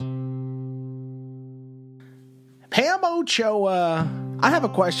Pam Ochoa, I have a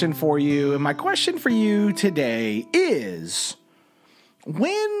question for you, and my question for you today is,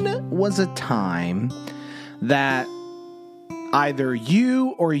 when was a time that either you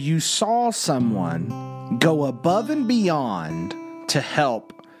or you saw someone go above and beyond to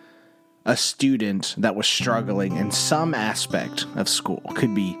help a student that was struggling in some aspect of school?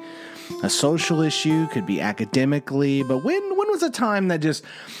 Could be a social issue, could be academically, but when was a time that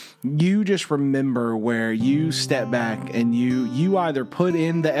you just remember where you step back and you either put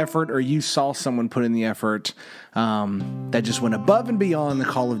in the effort or you saw someone put in the effort that just went above and beyond the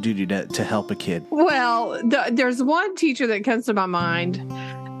call of duty to help a kid? Well, there's one teacher that comes to my mind,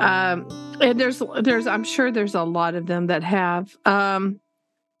 and there's I'm sure there's a lot of them that have,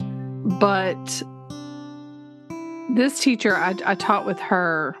 but this teacher I taught with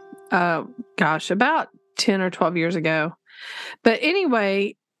her, about 10 or 12 years ago. But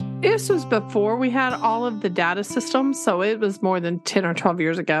anyway, this was before we had all of the data systems, so it was more than 10 or 12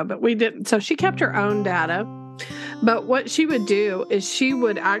 years ago, but we didn't. So she kept her own data. But what she would do is she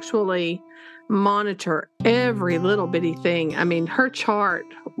would actually monitor every little bitty thing. I mean, her chart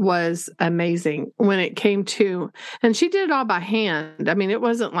was amazing when it came to, and she did it all by hand. I mean, it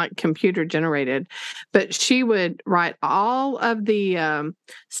wasn't like computer generated, but she would write all of the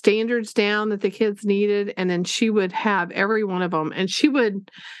standards down that the kids needed, and then she would have every one of them, and she would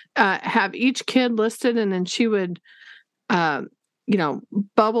have each kid listed, and then she would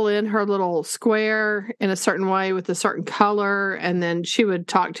bubble in her little square in a certain way with a certain color, and then she would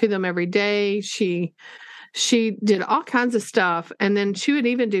talk to them every day. She did all kinds of stuff, and then she would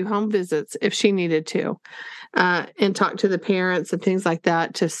even do home visits if she needed to, and talk to the parents and things like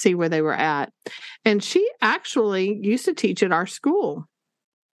that to see where they were at. And she actually used to teach at our school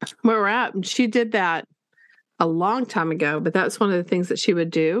where we're at, and she did that a long time ago, but that's one of the things that she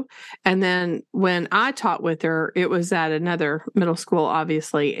would do. And then when I taught with her, it was at another middle school,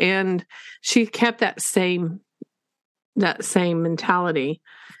 obviously, and she kept that same mentality.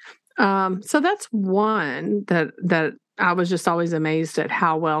 So that's one that I was just always amazed at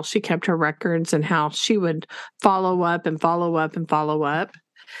how well she kept her records and how she would follow up and follow up and follow up.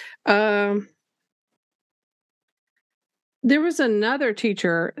 There was another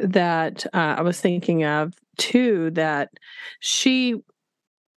teacher that I was thinking of too, that she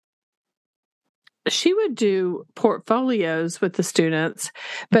would do portfolios with the students,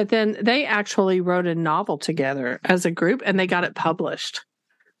 but then they actually wrote a novel together as a group, and they got it published,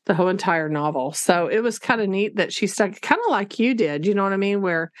 the whole entire novel. So it was kind of neat that she stuck, kind of like you did, you know what I mean,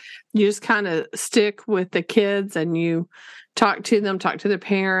 where you just kind of stick with the kids and you talk to their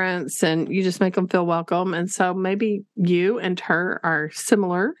parents, and you just make them feel welcome. And so maybe you and her are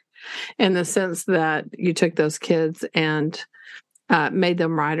similar in the sense that you took those kids and made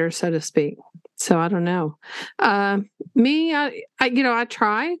them writers, so to speak. So I don't know. Me, I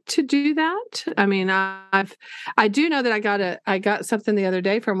try to do that. I mean, I do know that I got something the other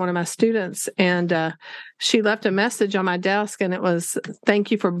day from one of my students, and she left a message on my desk, and it was,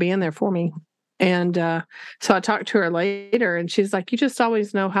 "Thank you for being there for me." And so I talked to her later, and she's like, "You just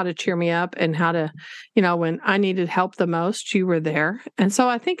always know how to cheer me up and how to, when I needed help the most, you were there." And so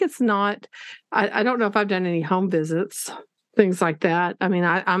I think it's not, I don't know if I've done any home visits, things like that. I mean,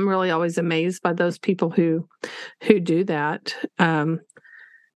 I'm really always amazed by those people who do that.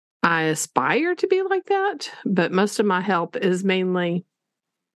 I aspire to be like that, but most of my help is mainly,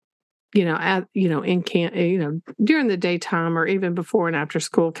 in camp, during the daytime or even before and after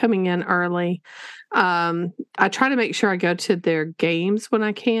school, coming in early. I try to make sure I go to their games when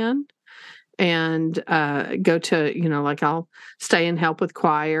I can, and go to, like I'll stay and help with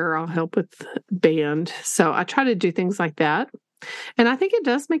choir, I'll help with band. So I try to do things like that. And I think it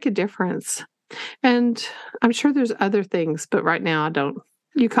does make a difference. And I'm sure there's other things, but right now I don't.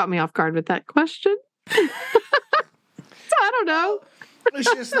 You caught me off guard with that question. So I don't know.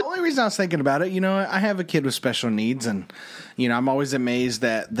 It's just the only reason I was thinking about it. I have a kid with special needs, and I'm always amazed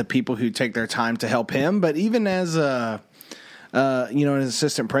at the people who take their time to help him. But even as an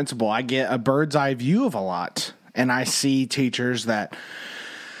assistant principal, I get a bird's eye view of a lot, and I see teachers that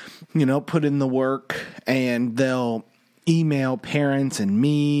put in the work, and they'll email parents and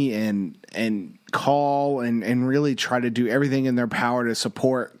me and call and really try to do everything in their power to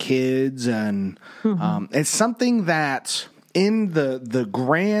support kids, and it's something that, in the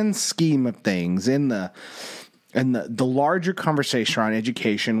grand scheme of things, in the larger conversation around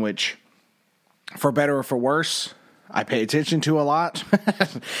education, which, for better or for worse, I pay attention to a lot.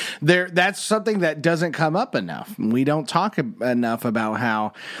 That's something that doesn't come up enough. We don't talk enough about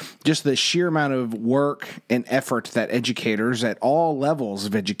how just the sheer amount of work and effort that educators at all levels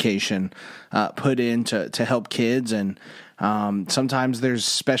of education put in to help kids. And sometimes there's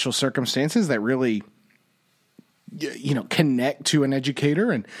special circumstances that really, connect to an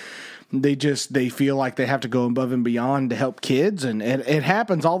educator, and they feel like they have to go above and beyond to help kids. And it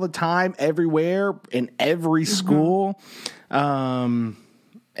happens all the time, everywhere, in every school. And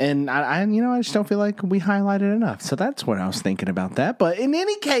I just don't feel like we highlight it enough. So that's what I was thinking about that. But in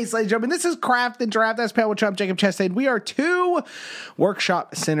any case, ladies and gentlemen, this is Craft and Draft. That's Pat Trump, Jacob Chastain. We are two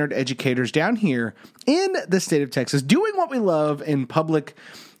workshop-centered educators down here in the state of Texas doing what we love in public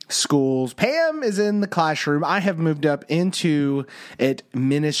schools. Pam is in the classroom. I have moved up into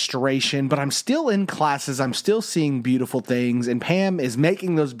administration, but I'm still in classes. I'm still seeing beautiful things, and Pam is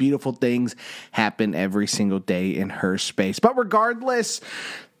making those beautiful things happen every single day in her space. But regardless,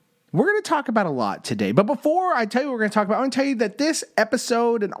 we're going to talk about a lot today. But before I tell you what we're going to talk about, I want to tell you that this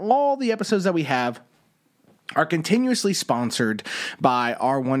episode and all the episodes that we have are continuously sponsored by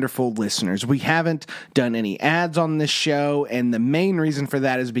our wonderful listeners. We haven't done any ads on this show, and the main reason for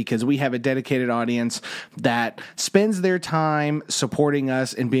that is because we have a dedicated audience that spends their time supporting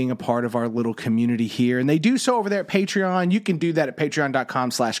us and being a part of our little community here, and they do so over there at Patreon. You can do that at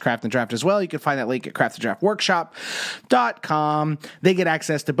patreon.com/craftanddraft as well. You can find that link at craftanddraftworkshop.com. They get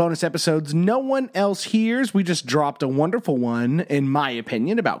access to bonus episodes no one else hears. We just dropped a wonderful one, in my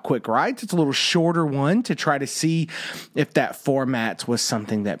opinion, about quick rides. It's a little shorter one to try to see if that format was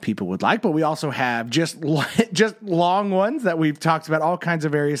something that people would like. But we also have just long ones that we've talked about all kinds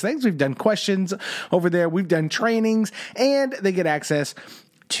of various things. We've done questions over there. We've done trainings, and they get access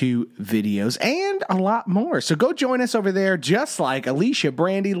to videos and a lot more. So go join us over there, just like Alicia,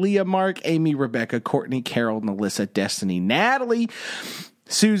 Brandy, Leah, Mark, Amy, Rebecca, Courtney, Carol, Melissa, Destiny, Natalie,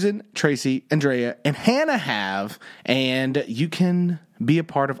 Susan, Tracy, Andrea, and Hannah have, and you can be a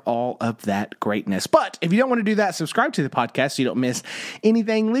part of all of that greatness. But if you don't want to do that, subscribe to the podcast so you don't miss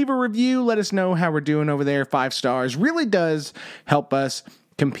anything. Leave a review. Let us know how we're doing over there. 5 stars really does help us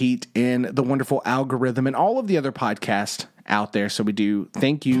compete in the wonderful algorithm and all of the other podcasts out there. So we do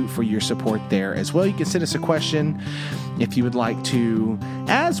thank you for your support there as well. You can send us a question if you would like to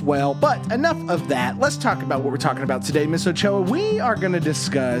as well. But enough of that. Let's talk about what we're talking about today, Miss Ochoa. We are going to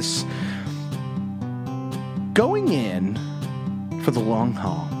discuss going in for the long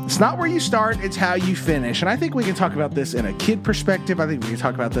haul. It's not where you start, it's how you finish. And I think we can talk about this in a kid perspective. I think we can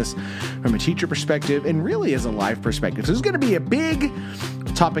talk about this from a teacher perspective and really as a life perspective. So it's going to be a big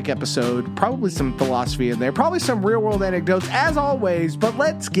topic episode, probably some philosophy in there, probably some real world anecdotes as always, but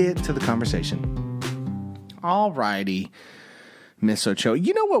let's get to the conversation. All righty, Miss Ochoa.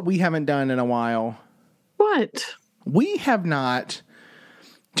 You know what we haven't done in a while? What? We have not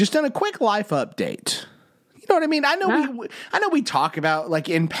just done a quick life update. You know what I mean? I know we talk about like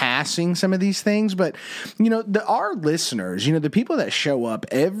in passing some of these things, but our listeners, the people that show up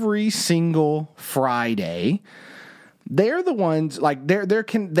every single Friday, they're the ones like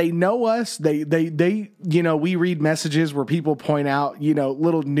they know us. They we read messages where people point out,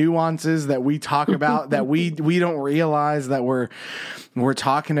 little nuances that we talk about that we don't realize that we're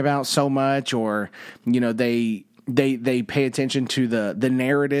talking about so much, or they pay attention to the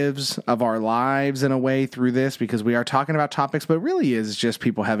narratives of our lives in a way through this, because we are talking about topics, but it really is just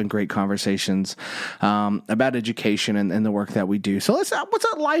people having great conversations about education and the work that we do. So what's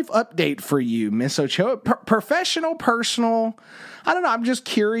a life update for you, Miss Ochoa? Professional, personal? I don't know. I'm just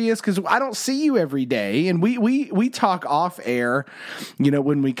curious because I don't see you every day, and we talk off air,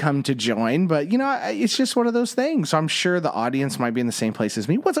 when we come to join. But it's just one of those things. So I'm sure the audience might be in the same place as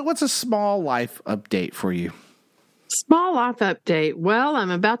me. What's a small life update for you? Small life update. Well, I'm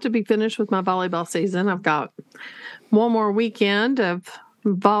about to be finished with my volleyball season. I've got one more weekend of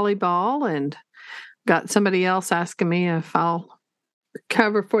volleyball, and got somebody else asking me if I'll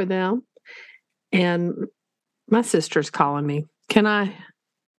cover for them. And my sister's calling me. Can I?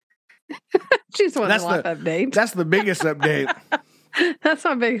 She's one of the life updates. That's the biggest update. That's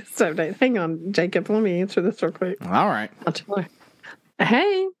my biggest update. Hang on, Jacob. Let me answer this real quick. All right. I'll tell her.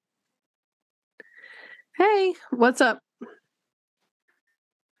 Hey, what's up?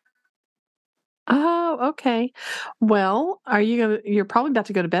 Oh, okay. Well, you're probably about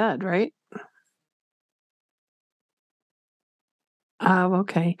to go to bed, right? Oh,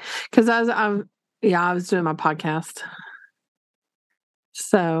 okay. Because I was doing my podcast.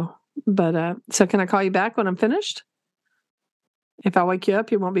 So can I call you back when I'm finished? If I wake you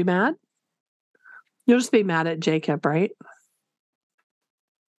up, you won't be mad? You'll just be mad at Jacob, right?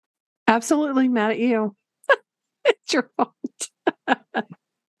 Absolutely mad at you. not your fault.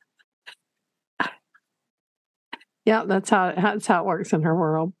 Yeah, that's how it works in her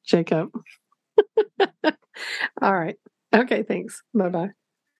world, Jacob. All right. Okay, thanks. Bye-bye.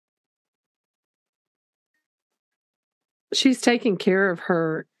 She's taking care of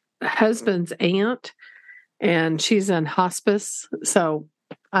her husband's aunt, and she's in hospice. So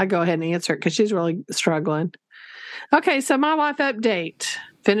I go ahead and answer it because she's really struggling. Okay, so my life update.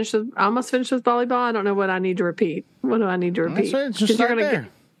 Almost finished with volleyball. I don't know what I need to repeat. What do I need to repeat? That's right. It's just right there.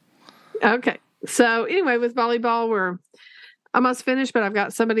 Okay. So anyway, with volleyball, we're almost finished, but I've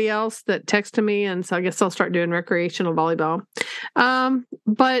got somebody else that texted me, and so I guess I'll start doing recreational volleyball.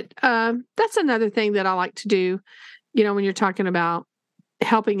 But that's another thing that I like to do, when you're talking about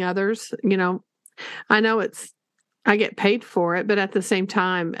helping others. I know I get paid for it, but at the same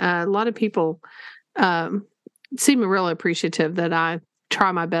time, a lot of people seem really appreciative that I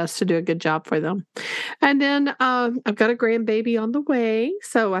try my best to do a good job for them. And then I've got a grandbaby on the way,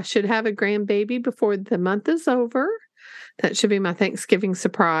 so I should have a grandbaby before the month is over. That should be my Thanksgiving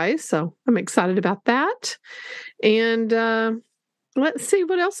surprise, so I'm excited about that. And let's see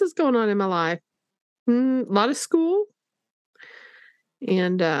what else is going on in my life. A lot of school.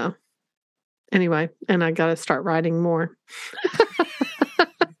 And anyway, and I got to start writing more.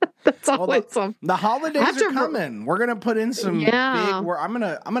 That's always something. The holidays are coming. We're gonna put in some big. I'm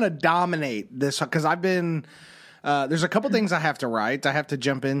gonna dominate this because I've been. There's a couple things I have to write. I have to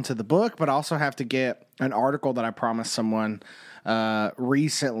jump into the book, but I also have to get an article that I promised someone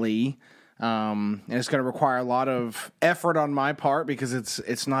recently. And it's going to require a lot of effort on my part because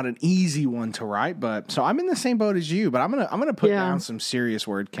it's not an easy one to write. But so I'm in the same boat as you. But I'm gonna put down some serious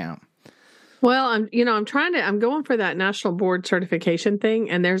word count. Well, I'm going for that national board certification thing,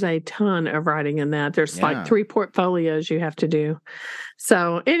 and there's a ton of writing in that. There's like 3 portfolios you have to do.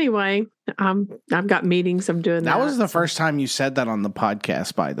 So anyway, I've got meetings. I'm doing that. That was the first time you said that on the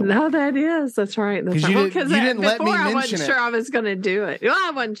podcast, by the way. No, that is. That's right. Because you didn't let me mention it. I wasn't sure I was going to do it. Well,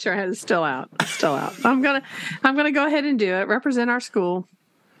 I wasn't sure. It's still out. I'm gonna go ahead and do it. Represent our school.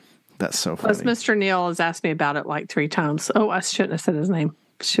 That's so funny. Plus, Mr. Neal has asked me about it like 3 times. Oh, I shouldn't have said his name.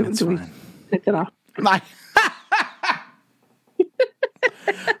 That's fine. Pick it off.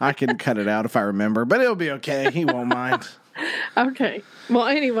 I can cut it out if I remember, but it'll be okay. He won't mind. Okay. Well,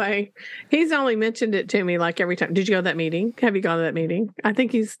 anyway, he's only mentioned it to me like every time. Did you go to that meeting? Have you gone to that meeting? I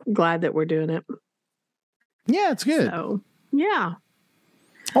think he's glad that we're doing it. Yeah, it's good. So, yeah.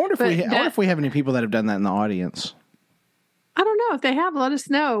 I wonder if we have any people that have done that in the audience. I don't know. If they have, let us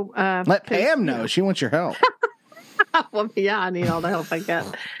know. Let Pam know. She wants your help. Well, yeah, I need all the help I get.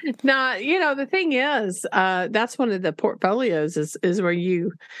 Now, the thing is, that's one of the portfolios is where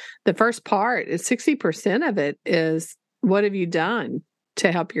the first part is 60% of it is what have you done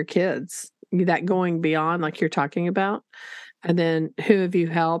to help your kids? That going beyond, like you're talking about, and then who have you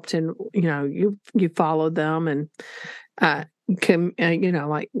helped, and you followed them, and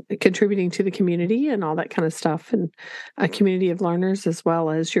like contributing to the community and all that kind of stuff, and a community of learners as well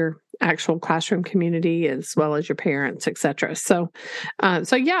as your actual classroom community, as well as your parents, etc. So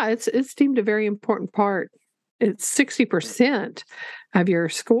yeah, it's deemed a very important part. It's 60% of your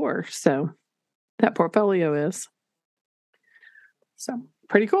score. So that portfolio is. So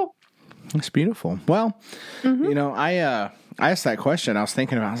pretty cool. It's beautiful. Well, I asked that question. I was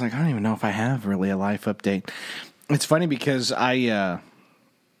thinking about. I was like, I don't even know if I have really a life update. It's funny because I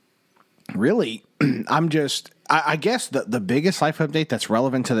guess the biggest life update that's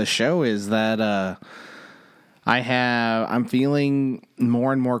relevant to the show is that I'm feeling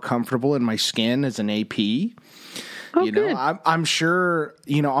more and more comfortable in my skin as an AP. Oh, good. I'm sure,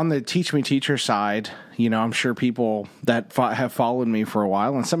 on the Teach Me Teacher side, I'm sure people that have followed me for a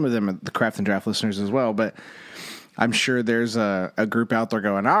while, and some of them are the Craft and Draft listeners as well, but I'm sure there's a group out there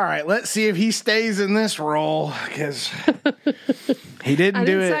going, all right, let's see if he stays in this role, because he didn't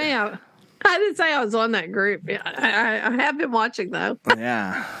do it. I didn't say I was on that group. I have been watching, though.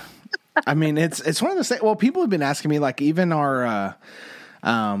 Yeah. I mean, it's one of those things. Well, people have been asking me, like, even our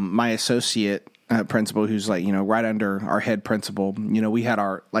my associate principal, who's like, right under our head principal, we had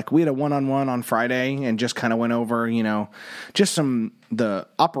a one-on-one on Friday and just kind of went over, just the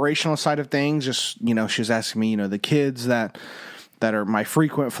operational side of things. Just, she was asking me, the kids that are my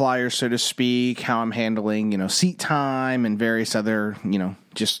frequent flyers, so to speak, how I'm handling, seat time and various other,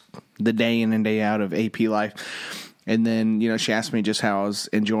 just the day in and day out of AP life. And then, she asked me just how I was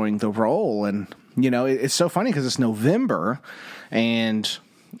enjoying the role. And, it's so funny because it's November, and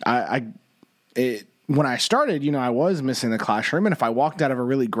when I started, I was missing the classroom. And if I walked out of a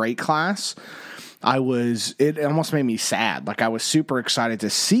really great class, it almost made me sad. Like, I was super excited to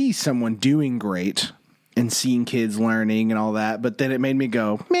see someone doing great and seeing kids learning and all that. But then it made me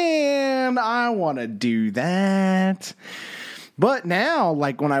go, man, I want to do that. But now,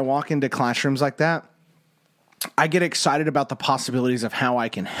 like when I walk into classrooms like that, I get excited about the possibilities of how I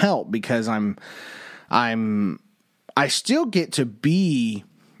can help, because I still get to be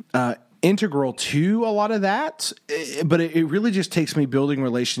integral to a lot of that, but it really just takes me building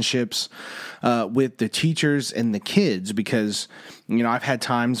relationships with the teachers and the kids, because, I've had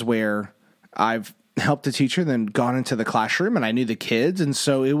times where I've helped a teacher, then gone into the classroom and I knew the kids. And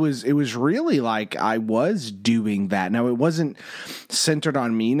so it was really like I was doing that. Now, it wasn't centered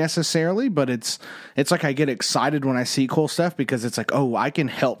on me necessarily, but it's like I get excited when I see cool stuff, because it's like, oh, I can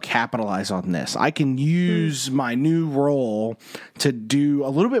help capitalize on this. I can use my new role to do a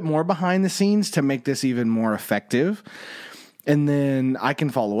little bit more behind the scenes to make this even more effective. And then I can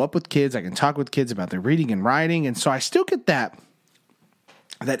follow up with kids. I can talk with kids about their reading and writing. And so I still get that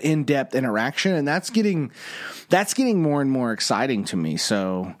in-depth interaction, and that's getting more and more exciting to me.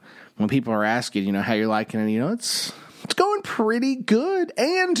 So when people are asking, how you're liking it, it's going pretty good.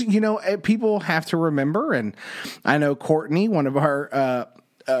 And, people have to remember, and I know Courtney, one of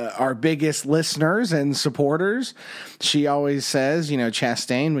our biggest listeners and supporters, she always says,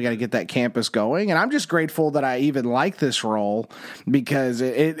 Chastain, we got to get that campus going. And I'm just grateful that I even like this role, because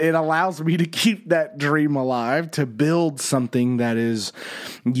it allows me to keep that dream alive, to build something that is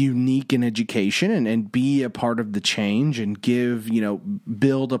unique in education, and be a part of the change, and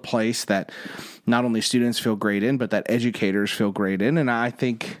build a place that not only students feel great in, but that educators feel great in. And I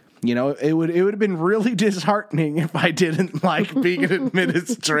think, it would have been really disheartening if I didn't like being an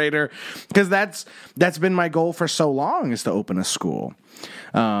administrator, because that's been my goal for so long, is to open a school,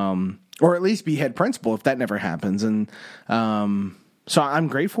 or at least be head principal if that never happens. And so I'm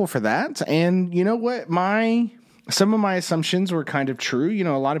grateful for that. And you know what? Some of my assumptions were kind of true. A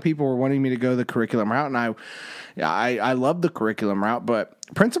lot of people were wanting me to go the curriculum route, and I love the curriculum route, but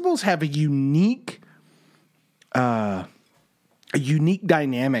principals have a unique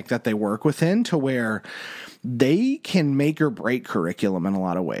dynamic that they work within, to where they can make or break curriculum in a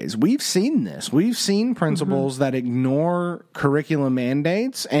lot of ways. We've seen this. We've seen principals that ignore curriculum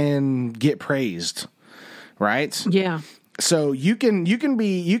mandates and get praised, right? Yeah. So you can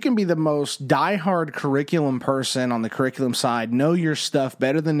be the most diehard curriculum person on the curriculum side, know your stuff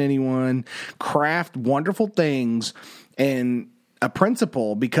better than anyone, craft wonderful things, and a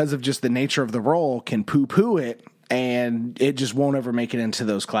principal, because of just the nature of the role, can poo-poo it, and it just won't ever make it into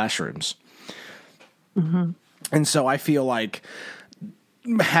those classrooms. Mm-hmm. And so I feel like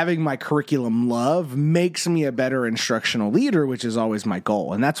having my curriculum love makes me a better instructional leader, which is always my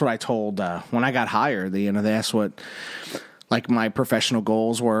goal. And that's what I told when I got hired. They asked what like my professional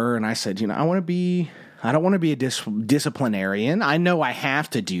goals were, and I said, I don't want to be a disciplinarian. I know I have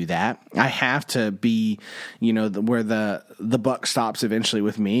to do that. I have to be, where the buck stops eventually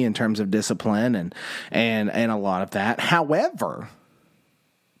with me in terms of discipline and a lot of that. However,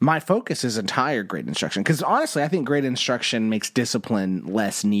 my focus is entire grade instruction, because honestly, I think grade instruction makes discipline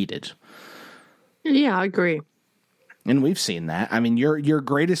less needed. Yeah, I agree. And we've seen that. I mean, your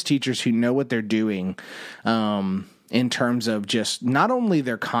greatest teachers who know what they're doing, in terms of just not only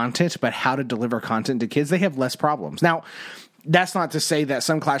their content, but how to deliver content to kids, they have less problems. Now, that's not to say that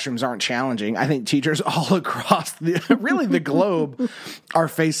some classrooms aren't challenging. I think teachers all across the globe are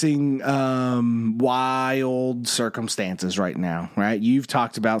facing wild circumstances right now, right? You've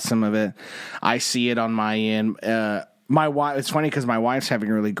talked about some of it. I see it on my end. My wife, it's funny because my wife's having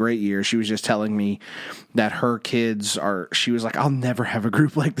a really great year. She was just telling me that her kids she was like, I'll never have a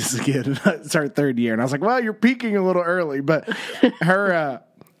group like this again. It's our third year. And I was like, well, you're peaking a little early, but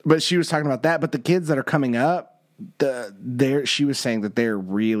but she was talking about that. But the kids that are coming up, she was saying that they're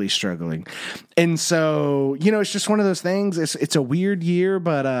really struggling. And so, it's just one of those things. It's a weird year,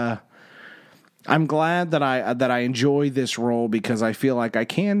 but I'm glad that I enjoy this role, because I feel like I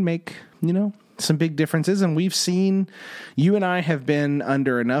can make, some big differences. And we've seen, you and I have been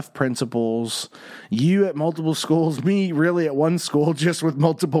under enough principals, you at multiple schools, me really at one school, just with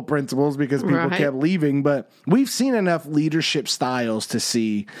multiple principals because people kept leaving. But we've seen enough leadership styles to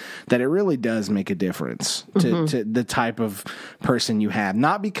see that it really does make a difference to the type of person you have.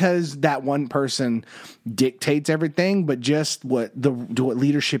 Not because that one person dictates everything, but just what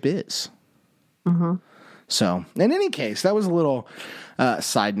leadership is. Mm-hmm. So, in any case, that was a little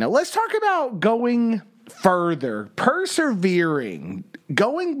side note. Let's talk about going further, persevering,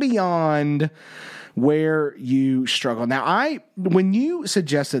 going beyond where you struggle. Now, when you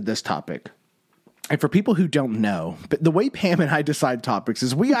suggested this topic, And for people who don't know, but the way Pam and I decide topics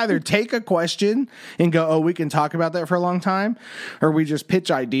is we either take a question and go, oh, we can talk about that for a long time, or we just pitch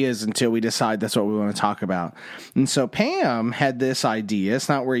ideas until we decide that's what we want to talk about. And so Pam had this idea. It's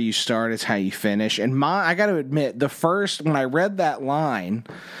not where you start, it's how you finish. And I got to admit, when I read that line,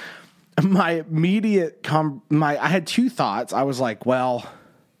 my immediate, I had two thoughts. I was like, well,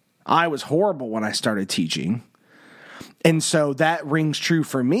 I was horrible when I started teaching. And so that rings true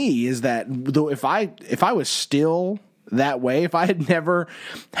for me, is that if I was still that way, if I had never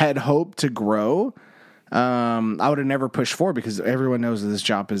had hope to grow, I would have never pushed forward, because everyone knows that this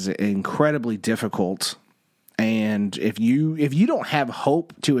job is incredibly difficult. And if you don't have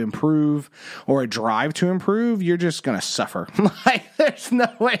hope to improve or a drive to improve, you're just going to suffer. Like there's no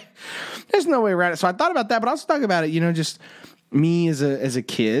way around it. So I thought about that, but I also thought about it, just me as a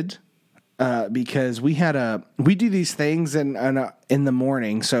kid. Because we do these things in the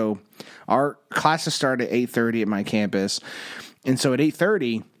morning. So our classes start at 8:30 at my campus. And so at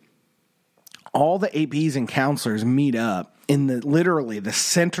 8:30, all the APs and counselors meet up in literally the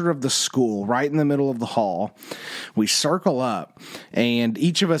center of the school, right in the middle of the hall. We circle up, and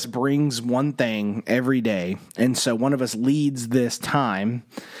each of us brings one thing every day. And so one of us leads this time.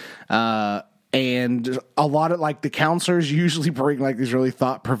 And a lot of the counselors usually bring these really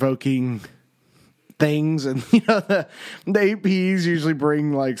thought-provoking things, and the APs usually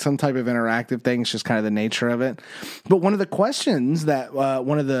bring some type of interactive thing. It's just kind of the nature of it. But one of the questions that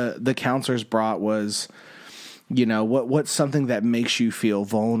one of the counselors brought was, what's something that makes you feel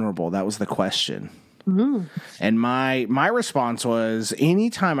vulnerable? That was the question. Mm-hmm. And my response was,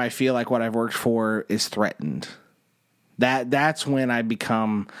 anytime I feel like what I've worked for is threatened, that's when I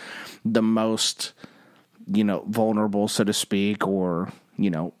become the most, vulnerable, so to speak, or,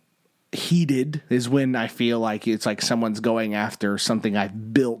 heated, is when I feel like it's like someone's going after something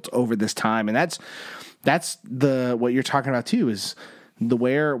I've built over this time. And that's what you're talking about too, is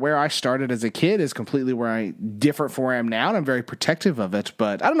where I started as a kid is completely different from where I am now. And I'm very protective of it.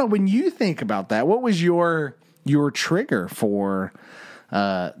 But I don't know, when you think about that, what was your trigger for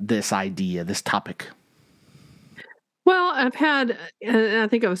this idea, this topic? Well, I've had, and I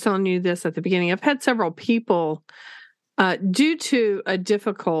think I was telling you this at the beginning, I've had several people, due to a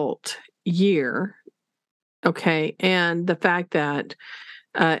difficult year, okay, and the fact that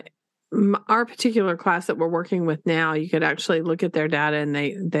our particular class that we're working with now, you could actually look at their data, and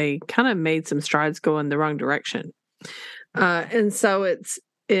they kind of made some strides go in the wrong direction. And so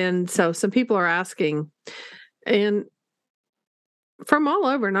some people are asking, and from all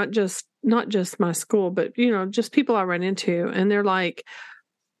over, not just my school, but just people I run into, and they're like,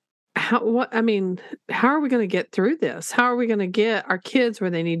 how are we going to get through this? How are we going to get our kids where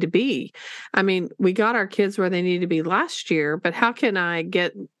they need to be? I mean, we got our kids where they need to be last year, but how can I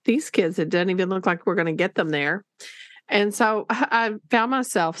get these kids? It doesn't even look like we're going to get them there. And so I found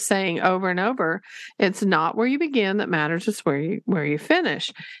myself saying over and over, it's not where you begin that matters, it's where you finish.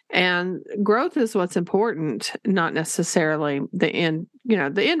 And growth is what's important, not necessarily the end.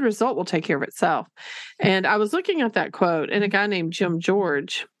 The end result will take care of itself. And I was looking at that quote, and a guy named Jim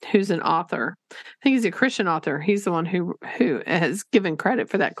George, who's an author, I think he's a Christian author. He's the one who has given credit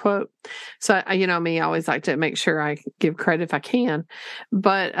for that quote. So, me, I always like to make sure I give credit if I can.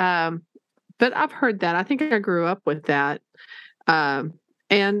 But I've heard that. I think I grew up with that.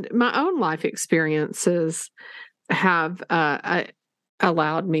 And my own life experiences have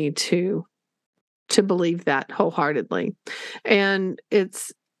allowed me to believe that wholeheartedly. And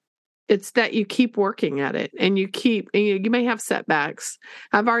it's that you keep working at it, and you may have setbacks.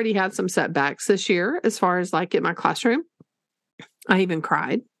 I've already had some setbacks this year as far as in my classroom. I even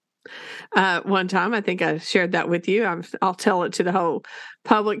cried. One time, I think I shared that with you. I'll tell it to the whole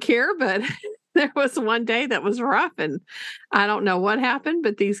public here, but there was one day that was rough, and I don't know what happened,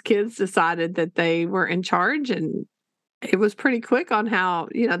 but these kids decided that they were in charge, and it was pretty quick on how,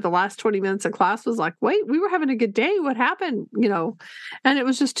 the last 20 minutes of class was like, wait, we were having a good day. What happened? And it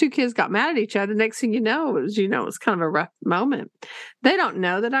was just two kids got mad at each other. Next thing you know, it was kind of a rough moment. They don't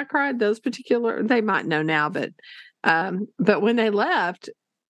know that I cried they might know now, but when they left,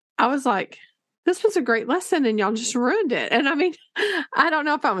 I was like, this was a great lesson, and y'all just ruined it. And I mean, I don't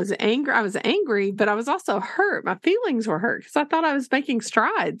know if I was angry. I was angry, but I was also hurt. My feelings were hurt because I thought I was making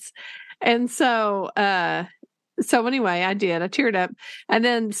strides. And so anyway, I did. I teared up. And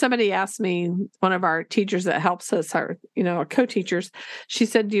then somebody asked me, one of our teachers that helps us, our co-teachers, she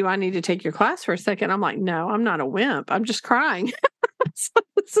said, do I need to take your class for a second? I'm like, no, I'm not a wimp. I'm just crying. So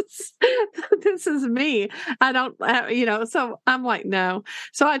this is me. I don't, so I'm like, no.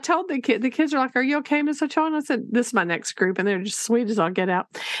 So I told the kids are like, are you okay, Miss Ochoa? I said, this is my next group. And they're just sweet as all get out.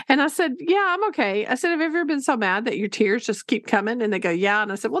 And I said, yeah, I'm okay. I said, have you ever been so mad that your tears just keep coming? And they go, yeah.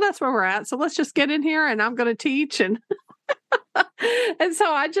 And I said, well, that's where we're at. So let's just get in here and I'm going to teach. And and so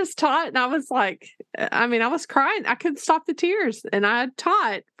I just taught, and I was like, I was crying. I couldn't stop the tears. And I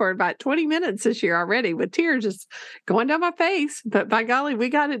taught for about 20 minutes this year already with tears just going down my face. But by golly, we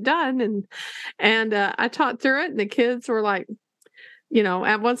got it done. And I taught through it. And the kids were like,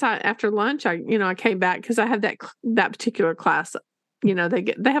 after lunch, I came back because I had that particular class,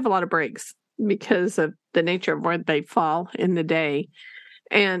 they have a lot of breaks because of the nature of where they fall in the day.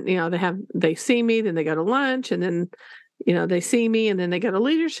 And, they see me, then they go to lunch, and then they see me and then they go to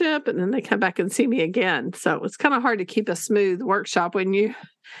leadership and then they come back and see me again. So it's kind of hard to keep a smooth workshop when you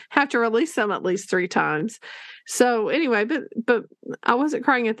have to release them at least 3 times. So anyway, but I wasn't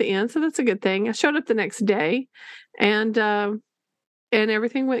crying at the end. So that's a good thing. I showed up the next day and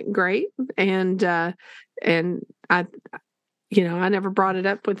everything went great. And I never brought it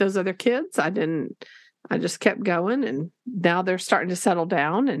up with those other kids. I just kept going, and now they're starting to settle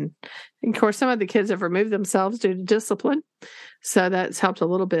down. And of course, some of the kids have removed themselves due to discipline. So that's helped a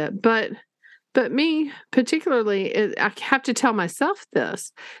little bit. But me particularly, I have to tell myself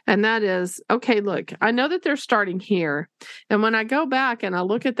this, and that is, okay, look, I know that they're starting here. And when I go back and I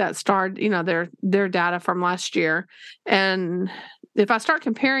look at that their data from last year, and if I start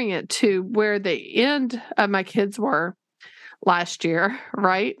comparing it to where the end of my kids were last year,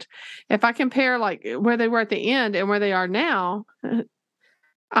 right? If I compare like where they were at the end and where they are now,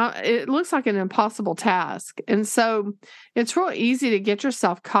 it looks like an impossible task. And so it's real easy to get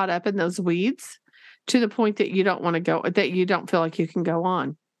yourself caught up in those weeds to the point that you don't want to go, that you don't feel like you can go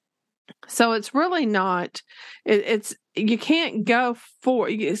on. So it's really not, you can't go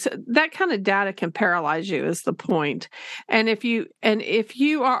that kind of data can paralyze you is the point. And if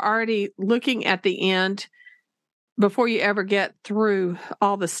you are already looking at the end before you ever get through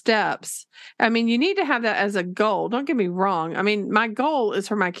all the steps, you need to have that as a goal. Don't get me wrong. My goal is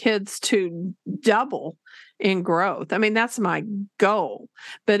for my kids to double in growth. That's my goal.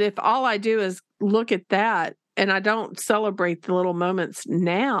 But if all I do is look at that and I don't celebrate the little moments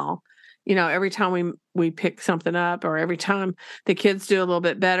now, every time we pick something up or every time the kids do a little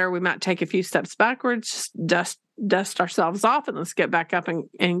bit better, we might take a few steps backwards, dust ourselves off and let's get back up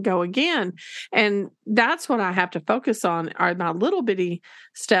and go again. And that's what I have to focus on are my little bitty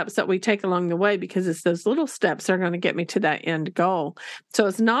steps that we take along the way, because it's those little steps that are going to get me to that end goal. So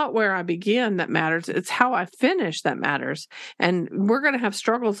it's not where I begin that matters. It's how I finish that matters. And we're going to have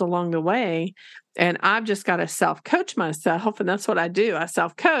struggles along the way. And I've just got to self-coach myself. And that's what I do. I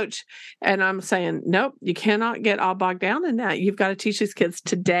self-coach. And I'm saying, nope, you cannot get all bogged down in that. You've got to teach these kids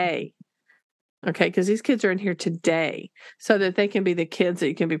today. Okay, because these kids are in here today so that they can be the kids that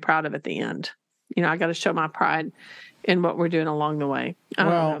you can be proud of at the end. I got to show my pride in what we're doing along the way. I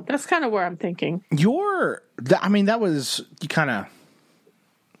don't know. That's kind of where I'm thinking. That was, you kind of,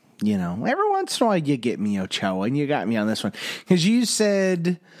 every once in a while you get me, Ochoa, and you got me on this one. Because you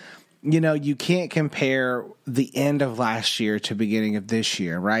said, you can't compare the end of last year to beginning of this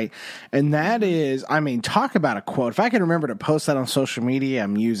year, right? And that is, talk about a quote. If I can remember to post that on social media,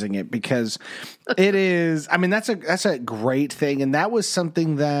 I'm using it because it is, that's a great thing. And that was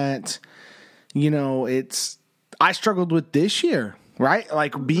something that, I struggled with this year, right?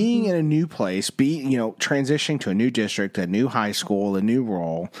 Like being in a new place, transitioning to a new district, a new high school, a new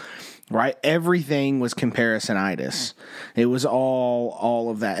role. Right, everything was comparisonitis. It was all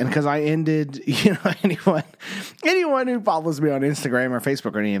of that, and because I ended, anyone who follows me on Instagram or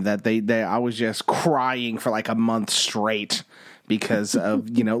Facebook or any of that, I was just crying for like a month straight because of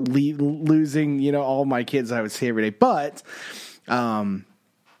losing all my kids I would see every day. But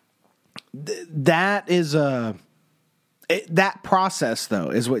that is that process,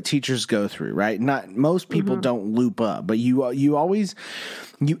 though, is what teachers go through, right? Not most people don't loop up, but you always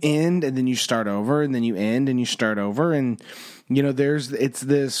end and then you start over, and then you end and you start over, and it's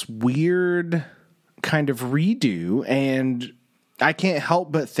this weird kind of redo, and I can't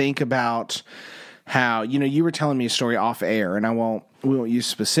help but think about how you were telling me a story off air, and we won't use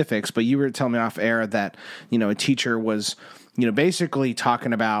specifics, but you were telling me off air that a teacher was basically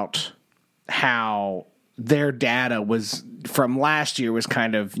talking about how their data was from last year was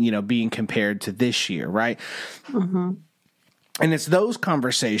kind of, being compared to this year. Right. Mm-hmm. And it's those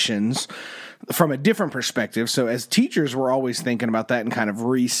conversations from a different perspective. So as teachers, we're always thinking about that and kind of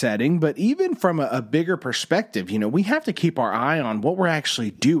resetting. But even from a bigger perspective, we have to keep our eye on what we're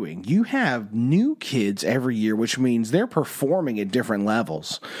actually doing. You have new kids every year, which means they're performing at different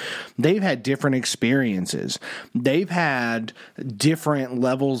levels. They've had different experiences. They've had different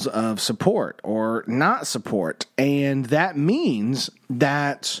levels of support or not support. And that means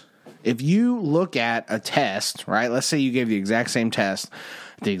that if you look at a test, right, let's say you gave the exact same test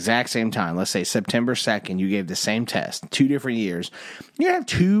at the exact same time, let's say September 2nd, you gave the same test, 2 different years, you have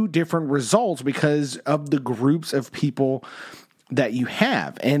 2 different results because of the groups of people that you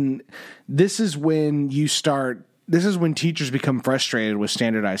have. And this is when teachers become frustrated with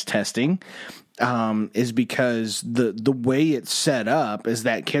standardized testing, is because the way it's set up is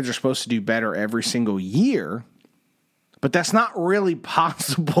that kids are supposed to do better every single year. But that's not really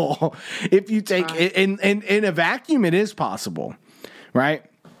possible. If you take in a vacuum, it is possible, right?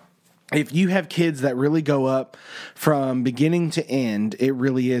 If you have kids that really go up from beginning to end, it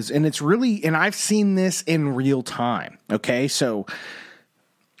really is. And and I've seen this in real time. Okay. So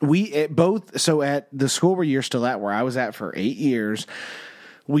at the school where you're still at, where I was at for 8 years,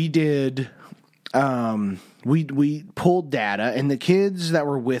 we did, we pulled data, and the kids that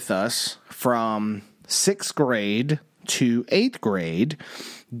were with us from 6th grade to 8th grade,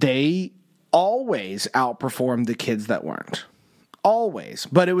 they always outperformed the kids that weren't. Always.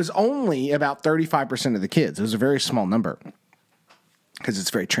 But it was only about 35% of the kids. It was a very small number because it's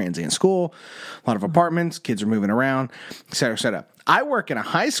a very transient school, a lot of apartments, kids are moving around, et cetera, et cetera. I work in a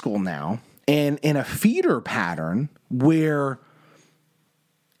high school now and in a feeder pattern where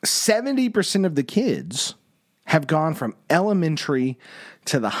 70% of the kids have gone from elementary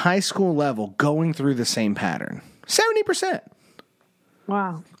to the high school level going through the same pattern. 70%.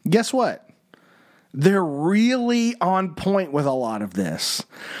 Wow. Guess what? They're really on point with a lot of this.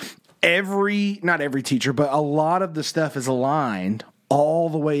 Not every teacher, but a lot of the stuff is aligned all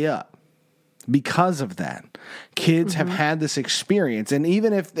the way up because of that. Kids have had this experience, and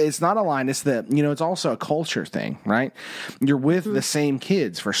even if it's not aligned, it's it's also a culture thing, right? You're with the same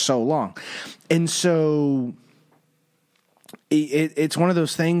kids for so long. And so it's one of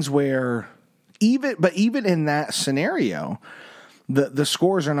those things where even in that scenario, the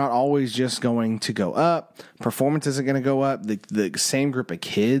scores are not always just going to go up. Performance isn't going to go up. The same group of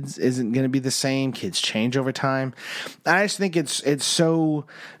kids isn't going to be the same. Kids change over time. I just think it's so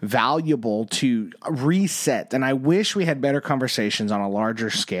valuable to reset. And I wish we had better conversations on a larger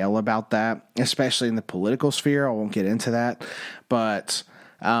scale about that, especially in the political sphere. I won't get into that. But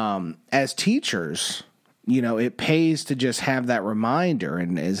as teachers, it pays to just have that reminder.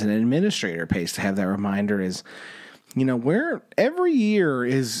 And as an administrator, it pays to have that reminder where every year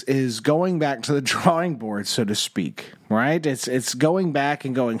is going back to the drawing board, so to speak, right? It's going back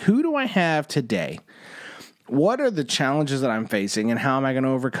and going, who do I have today? What are the challenges that I'm facing and how am I going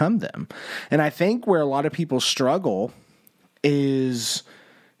to overcome them? And I think where a lot of people struggle is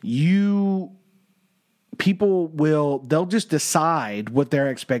they'll just decide what their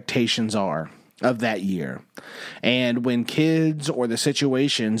expectations are of that year. And when kids or the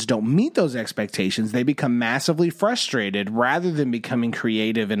situations don't meet those expectations, they become massively frustrated rather than becoming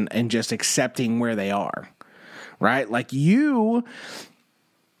creative and just accepting where they are, right? Like a few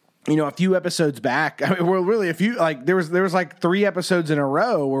episodes back, there was like 3 episodes in a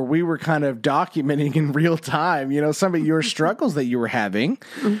row where we were kind of documenting in real time, some of your struggles that you were having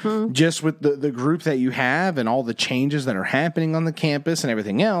just with the group that you have and all the changes that are happening on the campus and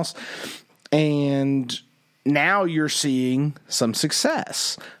everything else. And now you're seeing some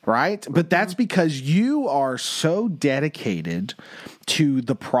success, right? But that's because you are so dedicated to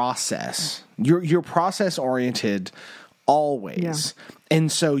the process. You're process oriented always. Yeah. And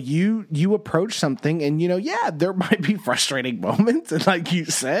so you approach something and, there might be frustrating moments. And like you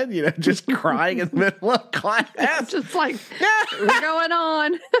said, just crying in the middle of class. Just like, we're going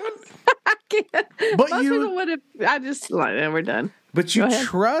on. I can't. But most people would have, we're done. But you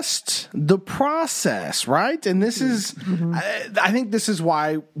trust the process, right? And this is, I think this is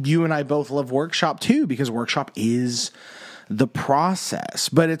why you and I both love workshop too, because workshop is the process.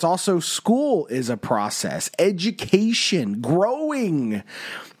 But it's also school is a process. Education, growing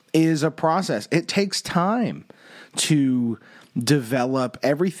is a process. It takes time to develop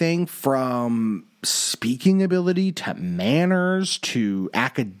everything from speaking ability to manners to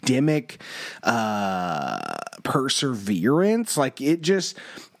academic perseverance. Like it just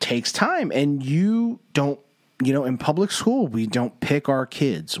takes time, and you don't in public school, we don't pick our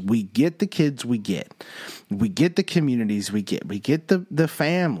kids. We get the kids we get. We get the communities we get. We get the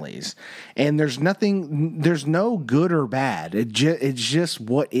families. And there's no good or bad. It's just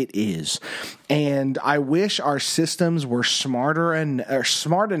what it is. And I wish our systems were smart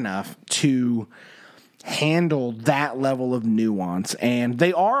enough to handle that level of nuance. And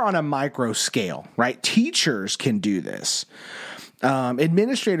they are on a micro scale, right? Teachers can do this.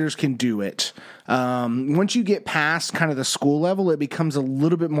 Administrators can do it. Once you get past kind of the school level, it becomes a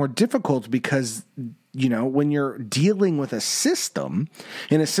little bit more difficult because, when you're dealing with a system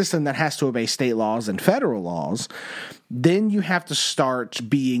that has to obey state laws and federal laws, then you have to start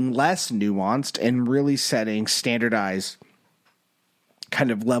being less nuanced and really setting standardized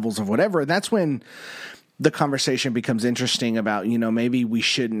kind of levels of whatever. And that's when the conversation becomes interesting about, maybe we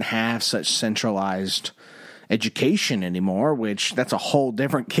shouldn't have such centralized education anymore, which that's a whole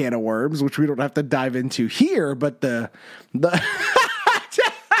different can of worms, which we don't have to dive into here. But the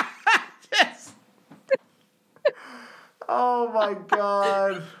oh my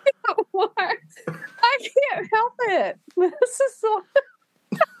God. What? I can't help it. This is so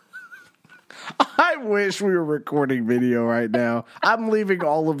I wish we were recording video right now. I'm leaving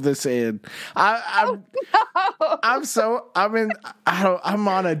all of this in. I'm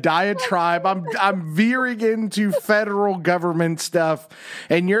on a diatribe. I'm veering into federal government stuff,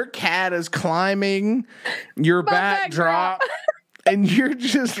 and your cat is climbing your backdrop, and you're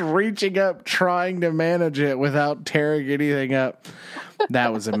just reaching up, trying to manage it without tearing anything up.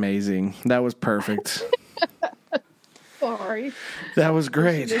 That was amazing. That was perfect. sorry. That was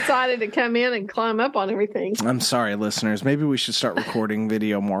great. She decided to come in and climb up on everything. I'm sorry, listeners. Maybe we should start recording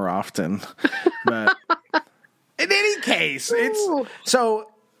video more often. But in any case, it's so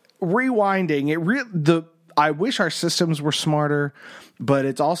rewinding. I wish our systems were smarter, but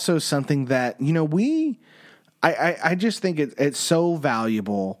it's also something that I just think it's so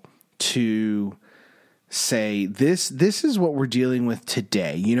valuable to say this is what we're dealing with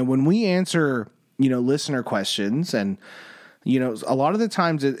today. When we answer listener questions, and a lot of the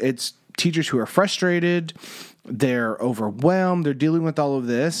times it's teachers who are frustrated, they're overwhelmed, they're dealing with all of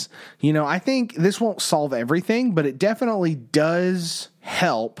this. I think this won't solve everything, but it definitely does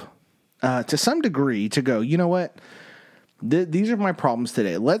help to some degree to go, you know what? These are my problems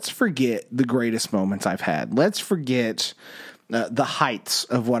today. Let's forget the greatest moments I've had. Let's forget the heights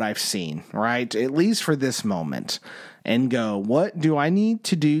of what I've seen, right? At least for this moment, and go, what do I need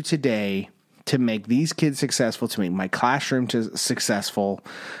to do today to make these kids successful, to make my classroom successful,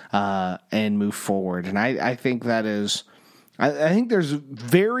 and move forward? And I think that is, I think there's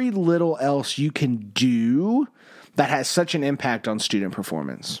very little else you can do that has such an impact on student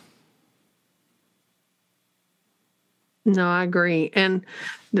performance. No, I agree. And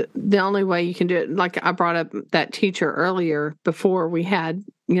the only way you can do it, like I brought up that teacher earlier, before we had,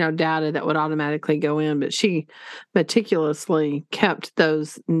 data that would automatically go in, but she meticulously kept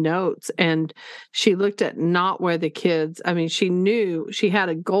those notes, and she looked at not where the kids, she knew she had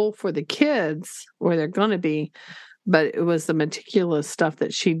a goal for the kids where they're going to be, but it was the meticulous stuff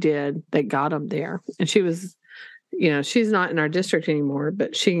that she did that got them there. And she was, she's not in our district anymore,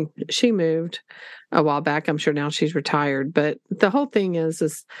 but she moved a while back. I'm sure now she's retired, but the whole thing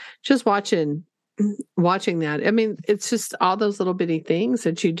is just watching that. It's just all those little bitty things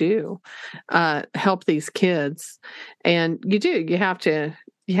that you do help these kids, and you have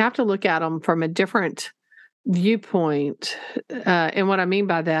to look at them from a different viewpoint. And what I mean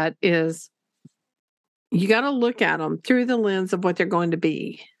by that is you got to look at them through the lens of what they're going to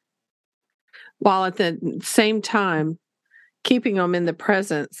be, while at the same time keeping them in the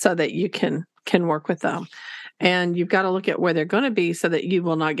present so that you can work with them. And you've got to look at where they're going to be so that you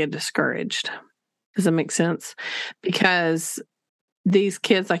will not get discouraged. Does that make sense? Because these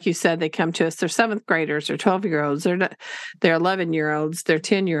kids, like you said, they come to us, they're 7th graders, they're 12-year-olds, they're 11-year-olds, they're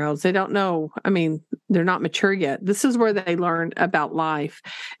 10-year-olds. They don't know. They're not mature yet. This is where they learn about life.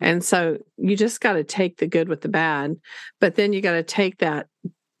 And so you just got to take the good with the bad, but then you got to take that,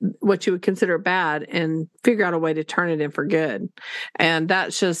 what you would consider bad, and figure out a way to turn it in for good. And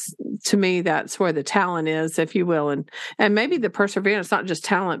that's just, to me, that's where the talent is, if you will. And maybe the perseverance, not just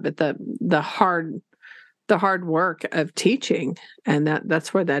talent, but the hard work of teaching. And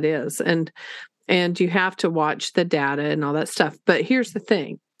that's where that is. And you have to watch the data and all that stuff. But here's the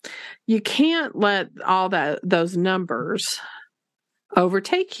thing. You can't let all those numbers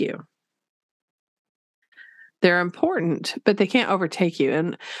overtake you. They're important, but they can't overtake you.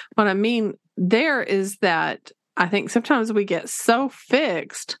 And what I mean there is that I think sometimes we get so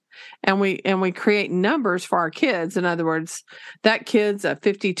fixed and we create numbers for our kids. In other words, that kid's a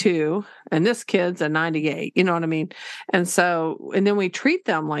 52 and this kid's a 98. You know what I mean? And then we treat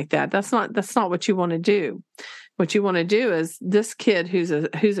them like that. That's not what you want to do. What you want to do is this kid who's a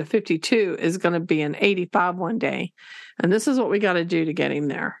 52 is going to be an 85 one day. And this is what we got to do to get him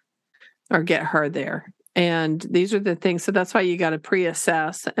there or get her there. And these are the things. So that's why you got to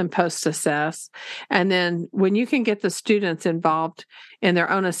pre-assess and post-assess. And then when you can get the students involved in their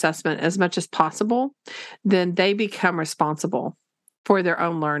own assessment as much as possible, then they become responsible for their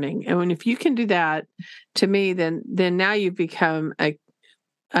own learning. And if you can do that, to me, then now you've become a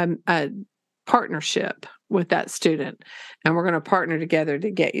partnership with that student. And we're going to partner together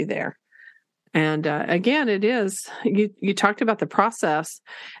to get you there. And again, it is, you talked about the process,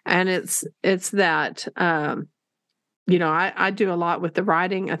 and it's that, I do a lot with the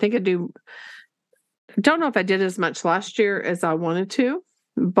writing. I think don't know if I did as much last year as I wanted to,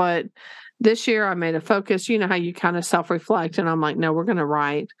 but this year I made a focus. You know how you kind of self-reflect, and I'm like, no, we're going to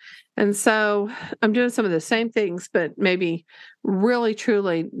write. And so I'm doing some of the same things, but maybe really,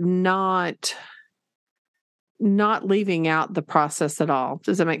 truly not leaving out the process at all.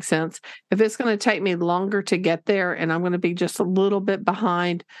 Does that make sense? If it's going to take me longer to get there and I'm going to be just a little bit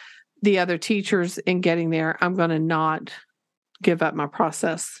behind the other teachers in getting there, I'm going to not give up my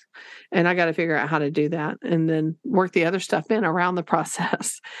process. And I got to figure out how to do that and then work the other stuff in around the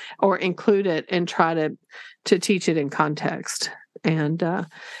process or include it and try to teach it in context. And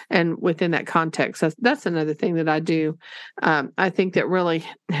within that context, that's another thing that I do. I think that really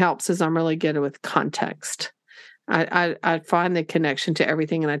helps is I'm really good with context. I find the connection to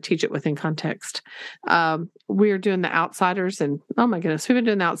everything and I teach it within context. We're doing the Outsiders, and oh my goodness, we've been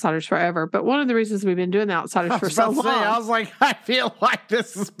doing the Outsiders forever. But one of the reasons we've been doing the Outsiders for so long, I was like, I feel like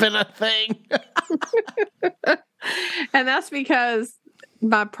this has been a thing. And that's because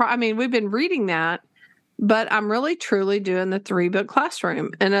we've been reading that, but I'm really truly doing the 3-book classroom.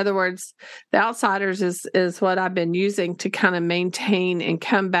 In other words, the Outsiders is what I've been using to kind of maintain and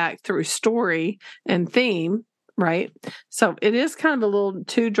come back through story and theme. Right. So it is kind of a little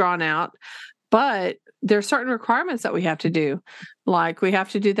too drawn out, but there are certain requirements that we have to do. Like we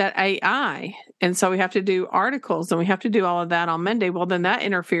have to do that AI. And so we have to do articles and we have to do all of that on Monday. Well, then that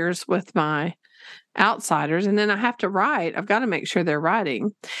interferes with my Outsiders. And then I have to write. I've got to make sure they're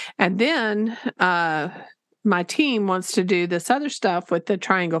writing. And then my team wants to do this other stuff with the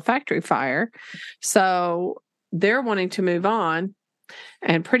Triangle Factory Fire. So they're wanting to move on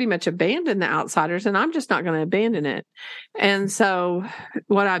and pretty much abandon the Outsiders, and I'm just not going to abandon it. And so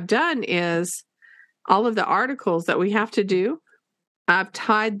what I've done is all of the articles that we have to do, I've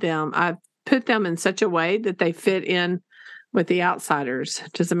tied them. I've put them in such a way that they fit in with the Outsiders.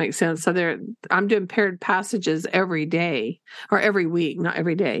 Does it make sense? So I'm doing paired passages every day or every week, not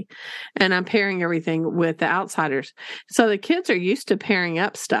every day. And I'm pairing everything with the Outsiders. So the kids are used to pairing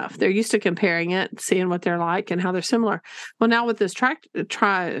up stuff. They're used to comparing it, seeing what they're like and how they're similar. Well, now with this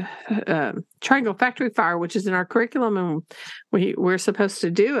Triangle Factory Fire, which is in our curriculum and we're supposed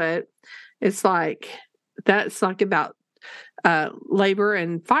to do it, it's like, that's like about labor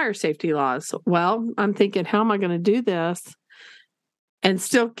and fire safety laws. Well, I'm thinking, how am I going to do this and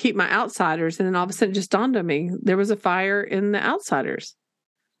still keep my Outsiders? And then all of a sudden it just dawned on me, there was a fire in the Outsiders.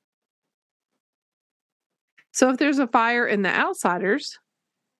 So if there's a fire in the Outsiders,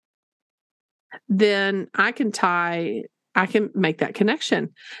 then I can make that connection.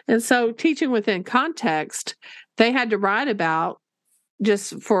 And so teaching within context, they had to write about,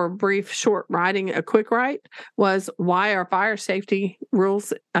 just for a brief, short writing, a quick write, was why are fire safety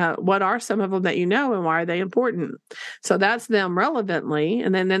rules, what are some of them that you know, and why are they important? So that's them relevantly,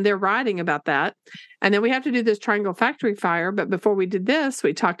 and then they're writing about that. And then we have to do this Triangle Factory Fire, but before we did this,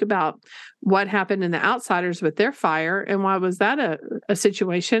 we talked about what happened in the Outsiders with their fire, and why was that a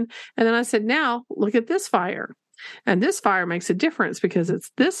situation? And then I said, now, look at this fire. And this fire makes a difference because it's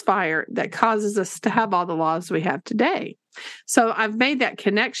this fire that causes us to have all the laws we have today. So I've made that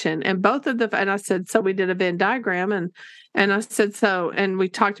connection, and and I said, so we did a Venn diagram, and I said, so, and we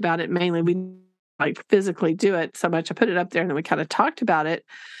talked about it mainly. We like physically do it so much. I put it up there and then we kind of talked about it.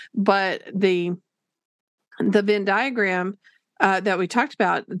 But the Venn diagram that we talked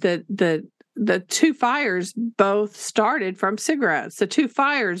about, the two fires both started from cigarettes. The two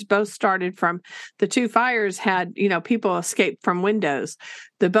fires had, people escaped from windows.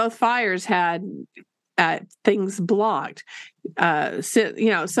 Both fires had things blocked.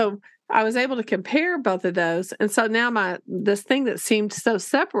 So I was able to compare both of those. And so now this thing that seemed so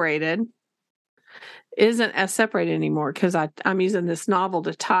separated isn't as separated anymore because I'm using this novel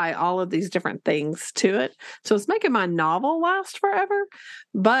to tie all of these different things to it. So it's making my novel last forever,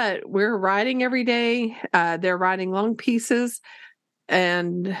 but we're writing every day. They're writing long pieces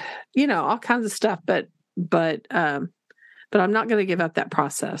and, all kinds of stuff, but I'm not going to give up that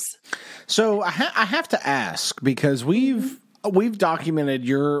process. So I have to ask, because we've documented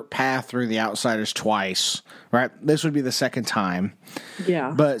your path through The Outsiders twice, right? This would be the second time.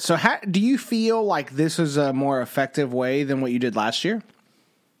 Yeah. But so do you feel like this is a more effective way than what you did last year?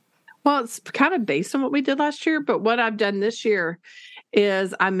 Well, it's kind of based on what we did last year, but what I've done this year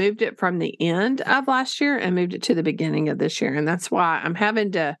is I moved it from the end of last year and moved it to the beginning of this year. And that's why I'm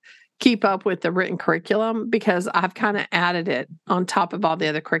having to keep up with the written curriculum, because I've kind of added it on top of all the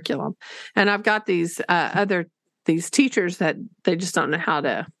other curriculum. And I've got these these teachers that they just don't know how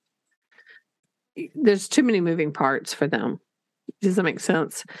to, there's too many moving parts for them. Does that make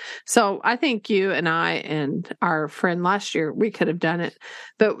sense? So I think you and I and our friend last year, we could have done it.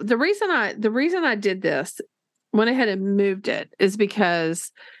 But the reason I did this, went ahead and moved it, is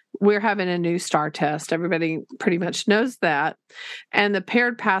because we're having a new STAR test. Everybody pretty much knows that. And the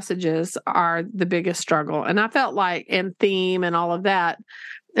paired passages are the biggest struggle. And I felt like, and theme and all of that.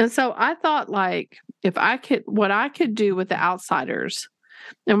 And so I thought, like, what I could do with The Outsiders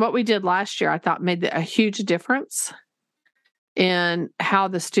and what we did last year, I thought made a huge difference in how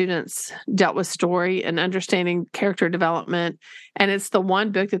the students dealt with story and understanding character development. And it's the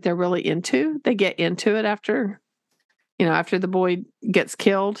one book that they're really into. They get into it after the boy gets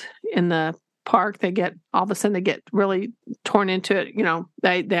killed in the park. All of a sudden they get really torn into it.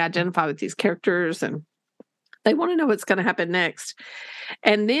 They identify with these characters and they want to know what's going to happen next.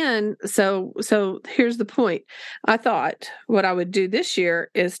 And then, so here's the point. I thought what I would do this year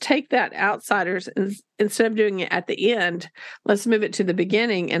is take that Outsiders, and instead of doing it at the end, let's move it to the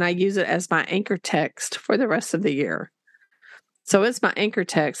beginning, and I use it as my anchor text for the rest of the year. So it's my anchor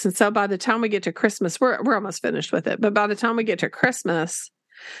text. And so by the time we get to Christmas, we're almost finished with it. But by the time we get to Christmas,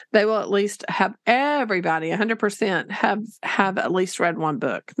 they will at least have everybody, 100%, have at least read one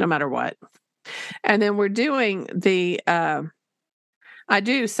book, no matter what. And then we're doing I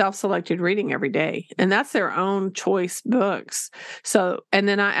do self-selected reading every day, and that's their own choice books. So, and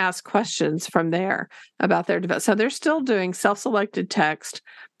then I ask questions from there about their development. So they're still doing self-selected text.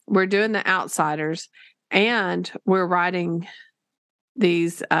 We're doing The Outsiders, and we're writing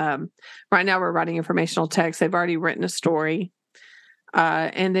these, right now we're writing informational text. They've already written a story.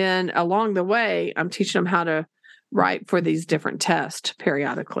 And then along the way, I'm teaching them how to write for these different tests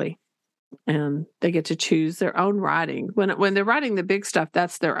periodically. And they get to choose their own writing. When they're writing the big stuff,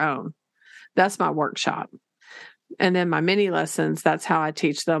 that's their own. That's my workshop. And then my mini lessons, that's how I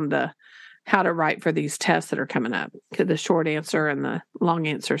teach them how to write for these tests that are coming up, the short answer and the long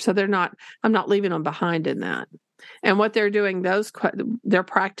answer. So I'm not leaving them behind in that. And what they're doing, their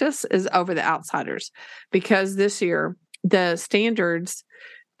practice is over The Outsiders, because this year the standards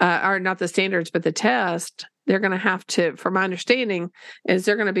are not the standards, but the test, they're going to have to, from my understanding, is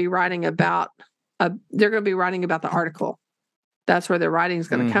they're going to be writing about the article. That's where their writing is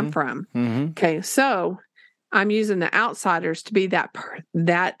going to come from. Mm-hmm. Okay, so I'm using The Outsiders to be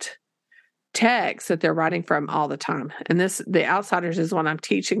that text that they're writing from all the time. And The Outsiders is what I'm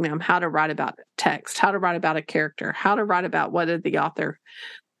teaching them, how to write about text, how to write about a character, how to write about what did the author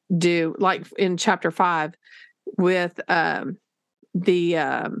do, like in chapter 5 with the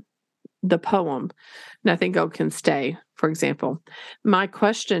poem, Nothing Gold Can Stay, for example. My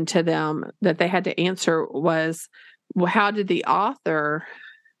question to them that they had to answer was, well, how did the author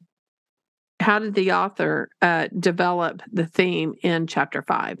develop the theme in chapter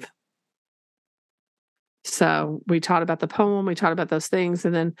 5? So we taught about the poem, we taught about those things,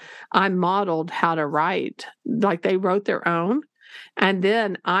 and then I modeled how to write. Like they wrote their own, and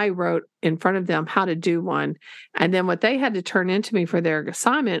then I wrote in front of them how to do one. And then what they had to turn into me for their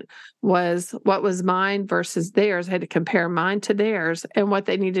assignment was what was mine versus theirs. I had to compare mine to theirs and what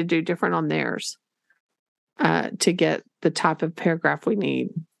they need to do different on theirs to get the type of paragraph we need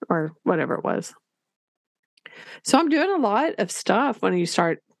or whatever it was. So I'm doing a lot of stuff when you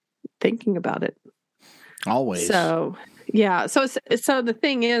start thinking about it. Always. So, yeah. So the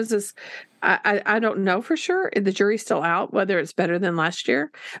thing is I don't know for sure. The jury's still out whether it's better than last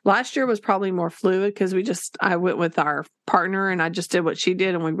year. Last year was probably more fluid because I went with our partner and I just did what she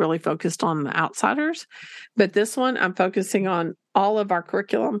did and we really focused on The Outsiders. But this one, I'm focusing on all of our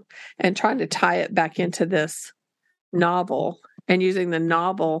curriculum and trying to tie it back into this novel and using the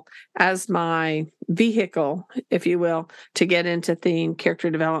novel as my vehicle, if you will, to get into theme, character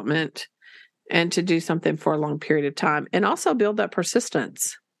development, and to do something for a long period of time and also build that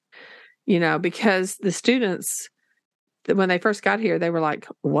persistence. because the students, when they first got here, they were like,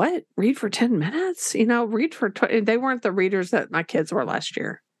 what? Read for 10 minutes? Read for 20. They weren't the readers that my kids were last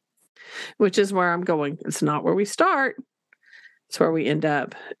year, which is where I'm going. It's not where we start. It's where we end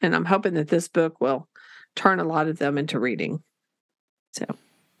up. And I'm hoping that this book will turn a lot of them into reading. So,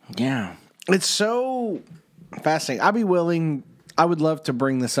 yeah, it's so fascinating. I would love to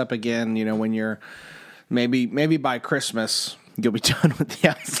bring this up again, when you're maybe by Christmas, you'll be done with The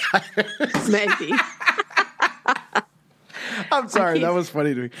Outsiders. Maybe. I'm sorry, that was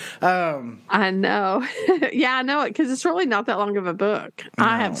funny to me. I know. Yeah, I know it because it's really not that long of a book. No.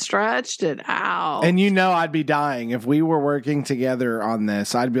 I have stretched it out. And I'd be dying if we were working together on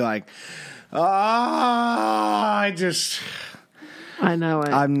this. I'd be like, I know it.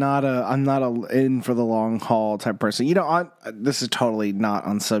 I'm not a in for the long haul type person. This is totally not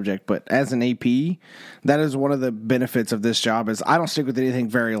on subject, but as an AP, that is one of the benefits of this job is I don't stick with anything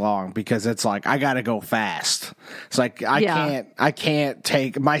very long because it's like I got to go fast. It's like I can't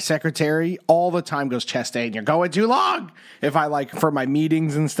take my secretary all the time goes Chastain, you're going too long. If I for my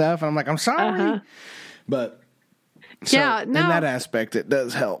meetings and stuff, and I'm like, I'm sorry, but in that aspect, it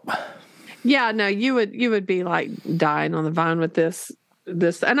does help. Yeah, no, you would be like dying on the vine with this,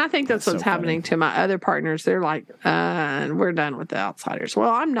 and I think that's what's happening to my other partners. They're like, we're done with The Outsiders. Well,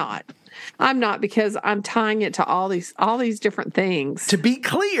 I'm not because I'm tying it to all these different things. To be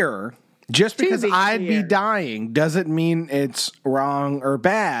clear, just because I'd be dying doesn't mean it's wrong or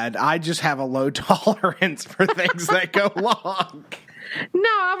bad. I just have a low tolerance for things that go long. No,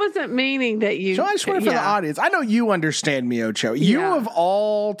 I wasn't meaning that you... So I just wanted for the audience. I know you understand me, Ocho. You of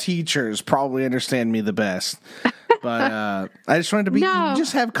all teachers probably understand me the best. But I just wanted to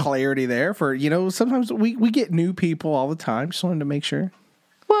just have clarity there for, sometimes we get new people all the time. Just wanted to make sure.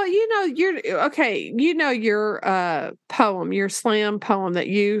 Well, your poem, your slam poem that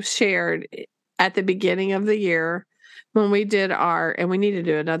you shared at the beginning of the year when we did and we need to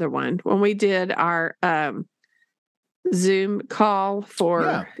do another one, when we did our... Zoom call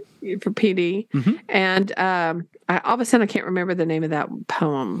for PD, and all of a sudden I can't remember the name of that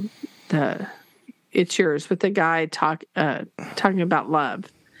poem. It's yours with the guy talking about love,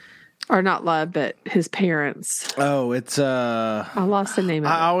 or not love, but his parents. Oh, it's I lost the name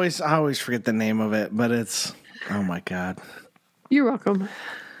of it. I always forget the name of it, but it's oh my god. You're welcome.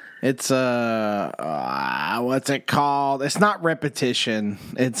 It's what's it called? It's not repetition.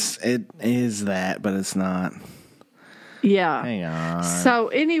 It is that, but it's not. Yeah. Hang on. So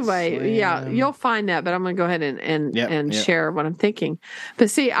anyway, you'll find that, but I'm going to go ahead and share what I'm thinking. But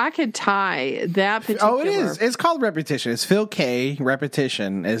see, I could tie that particular... Oh, it is. It's called Repetition. It's Phil K.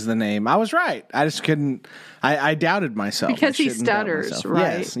 Repetition is the name. I was right. I just couldn't... I doubted myself. Because he stutters,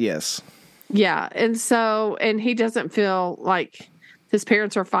 right? Yes. Yeah. And he doesn't feel like his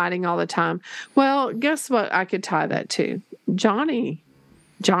parents are fighting all the time. Well, guess what I could tie that to?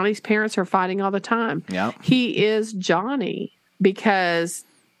 Johnny's parents are fighting all the time. Yeah. He is Johnny because,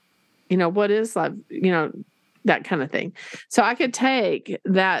 what is love? That kind of thing. So I could take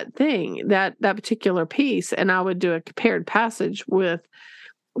that thing, that particular piece, and I would do a compared passage with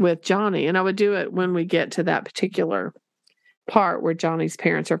Johnny. And I would do it when we get to that particular part where Johnny's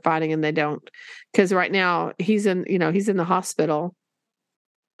parents are fighting and they don't. Because right now he's in the hospital.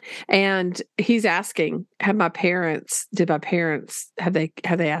 And he's asking, have my parents have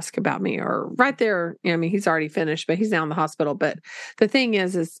they asked about me? Or right there, he's already finished, but he's now in the hospital. But the thing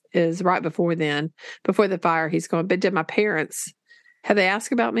is right before the fire, he's going, but did my parents, have they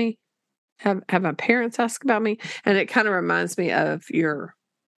asked about me? Have my parents asked about me? And it kind of reminds me of your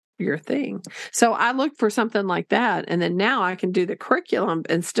thing. So I looked for something like that. And then now I can do the curriculum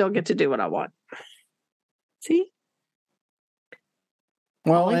and still get to do what I want. See?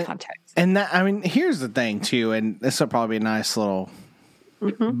 Well, and that, here's the thing too, and this will probably be a nice little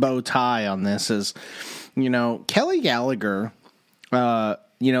bow tie on this is, Kelly Gallagher,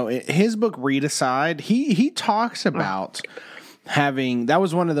 his book Read Aside, he talks about having, that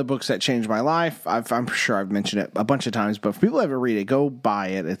was one of the books that changed my life. I'm sure I've mentioned it a bunch of times, but if people ever read it, go buy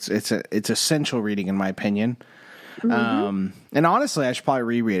it. It's essential reading in my opinion. And honestly, I should probably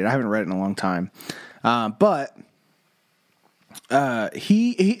reread it. I haven't read it in a long time. But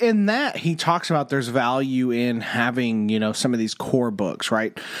he in that he talks about there's value in having, some of these core books,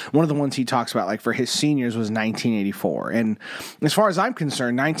 right? One of the ones he talks about, like for his seniors, was 1984. And as far as I'm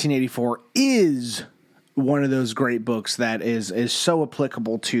concerned, 1984 is one of those great books that is so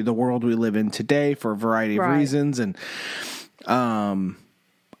applicable to the world we live in today for a variety of reasons. And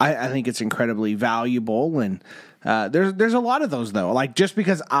I think it's incredibly valuable. And there's a lot of those, though. Like, just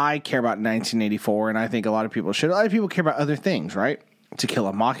because I care about 1984, and I think a lot of people should, a lot of people care about other things, right? To Kill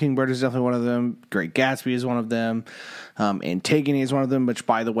a Mockingbird is definitely one of them. Great Gatsby is one of them. Antigone is one of them, which,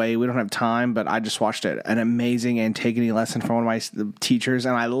 by the way, we don't have time, but I just watched an amazing Antigone lesson from one of my teachers,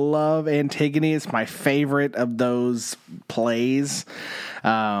 and I love Antigone. It's my favorite of those plays.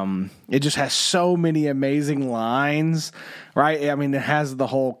 It just has so many amazing lines, right? I mean, it has the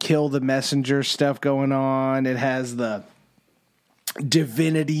whole kill the messenger stuff going on. It has the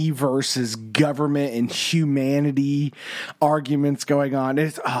divinity versus government and humanity arguments going on.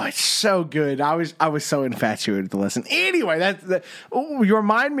 It's so good. I was so infatuated with the lesson. Anyway, you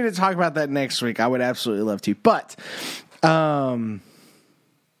remind me to talk about that next week. I would absolutely love to. But what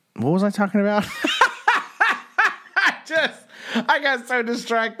was I talking about? I got so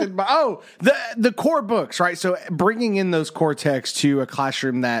distracted by the core books, right? So bringing in those core texts to a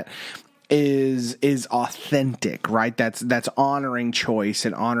classroom that is authentic, right? That's honoring choice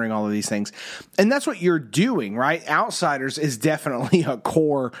and honoring all of these things. And that's what you're doing, right? Outsiders is definitely a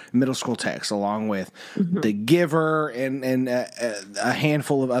core middle school text, along with The Giver and a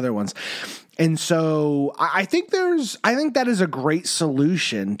handful of other ones. And so I think that is a great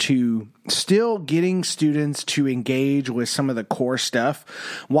solution to still getting students to engage with some of the core stuff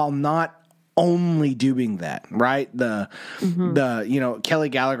while not only doing that, right? Kelly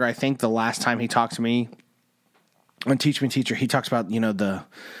Gallagher, I think the last time he talked to me on Teach Me Teacher, he talks about,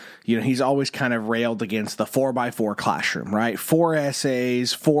 he's always kind of railed against the 4x4 classroom, right? 4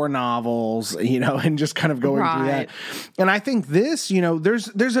 essays, 4 novels, and just kind of going through that. And I think this,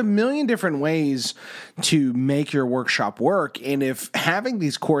 there's a million different ways to make your workshop work. And if having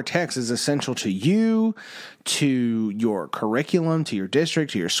these core texts is essential to you, to your curriculum, to your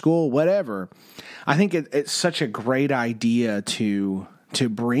district, to your school, whatever, I think it's such a great idea to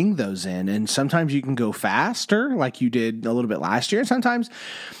bring those in. And sometimes you can go faster, like you did a little bit last year. Sometimes,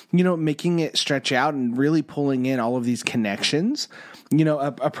 making it stretch out and really pulling in all of these connections.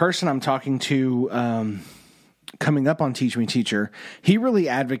 A person I'm talking to coming up on Teach Me Teacher, he really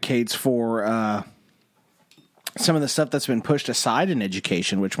advocates for some of the stuff that's been pushed aside in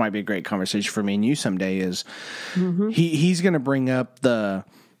education, which might be a great conversation for me and you someday, is he's going to bring up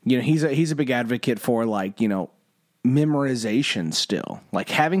he's a big advocate for memorization still, like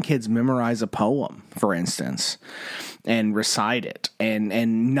having kids memorize a poem, for instance, and recite it,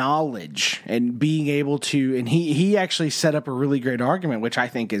 and knowledge, and being able to, and he actually set up a really great argument, which I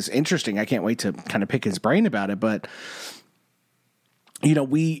think is interesting. I can't wait to kind of pick his brain about it. But,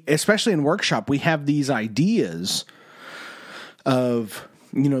 we, especially in workshop, we have these ideas of,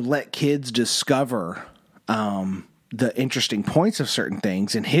 let kids discover the interesting points of certain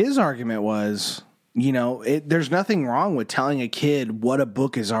things. And his argument was, there's nothing wrong with telling a kid what a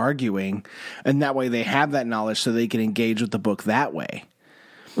book is arguing, and that way they have that knowledge so they can engage with the book that way.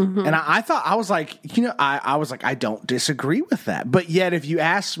 And I was like, I don't disagree with that. But yet, if you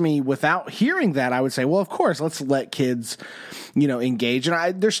asked me without hearing that, I would say, well, of course, let's let kids, engage. And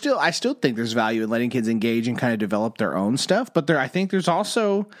I still think there's value in letting kids engage and kind of develop their own stuff. But I think there's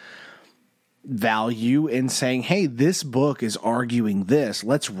also value in saying, hey, this book is arguing this.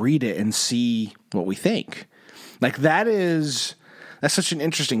 Let's read it and see what we think. That's such an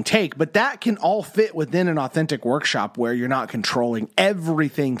interesting take, but that can all fit within an authentic workshop where you're not controlling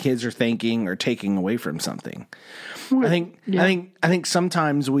everything kids are thinking or taking away from something. I think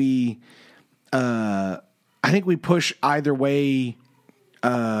sometimes we push either way.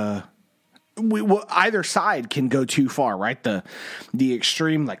 Either side can go too far, right? The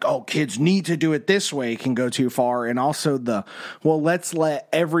extreme, kids need to do it this way, can go too far. And also let's let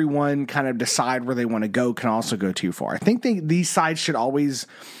everyone kind of decide where they want to go, can also go too far. I think these sides should always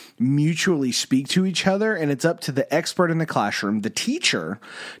mutually speak to each other, and it's up to the expert in the classroom, the teacher,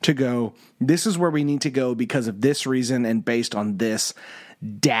 to go, this is where we need to go because of this reason and based on this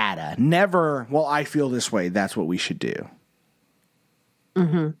data. Never, well, I feel this way, that's what we should do.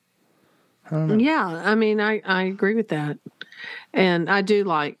 Yeah, I mean, I agree with that. And I do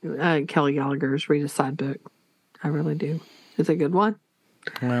like Kelly Gallagher's Read a Side Book. I really do. It's a good one.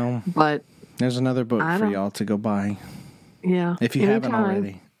 Well, but there's another book for y'all to go buy. Yeah. If you haven't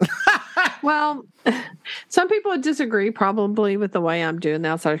already. Well, some people would disagree probably with the way I'm doing the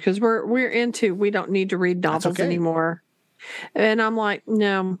Outsiders, because we don't need to read novels anymore. And I'm like,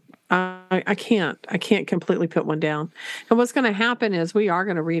 no, I can't completely put one down. And what's going to happen is we are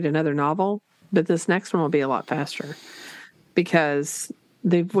going to read another novel, but this next one will be a lot faster because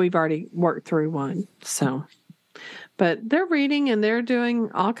we've already worked through one. So, but they're reading and they're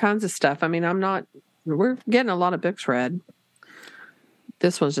doing all kinds of stuff. I mean, we're getting a lot of books read.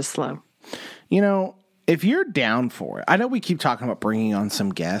 This one's just slow. If you're down for it, I know we keep talking about bringing on some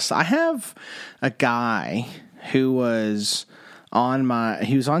guests. I have a guy who was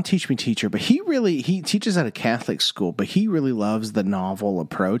he was on Teach Me Teacher, but he teaches at a Catholic school, but he really loves the novel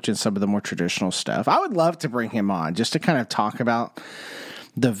approach and some of the more traditional stuff. I would love to bring him on just to kind of talk about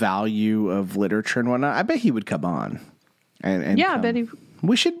the value of literature and whatnot. I bet he would come on. And yeah, I bet he.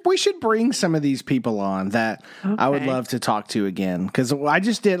 We should bring some of these people on that I would love to talk to again, because I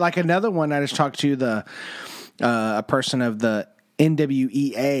just did like another one. I just talked to a person of the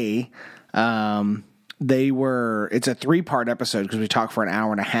NWEA. It's a 3-part episode because we talked for an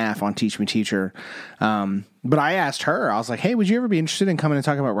hour and a half on Teach Me Teacher. But I asked her, I was like, hey, would you ever be interested in coming and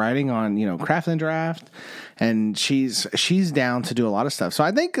talking about writing on, Craft and Draft? And she's down to do a lot of stuff. So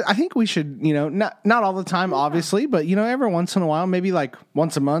I think we should, not all the time, obviously, but, every once in a while, maybe like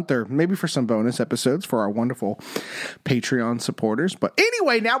once a month, or maybe for some bonus episodes for our wonderful Patreon supporters. But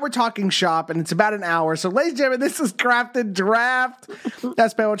anyway, now we're talking shop, and it's about an hour. So ladies and gentlemen, this is Craft and Draft.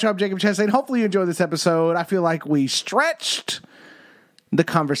 That's Panel Chump, Jacob Chastain. Hopefully you enjoyed this episode. I feel like we stretched the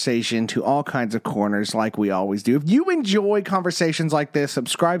conversation to all kinds of corners like we always do. If you enjoy conversations like this,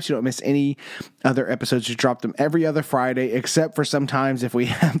 subscribe so you don't miss any other episodes. We drop them every other Friday, except for sometimes if we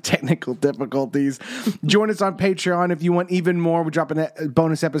have technical difficulties. Join us on Patreon if you want even more. We drop a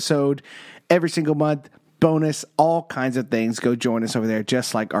bonus episode every single month. Bonus, all kinds of things. Go join us over there,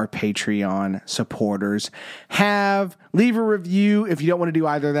 just like our Patreon supporters have. Leave a review if you don't want to do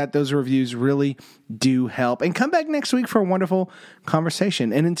either of that. Those reviews really do help. And come back next week for a wonderful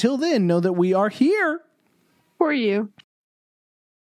conversation. And until then, know that we are here for you.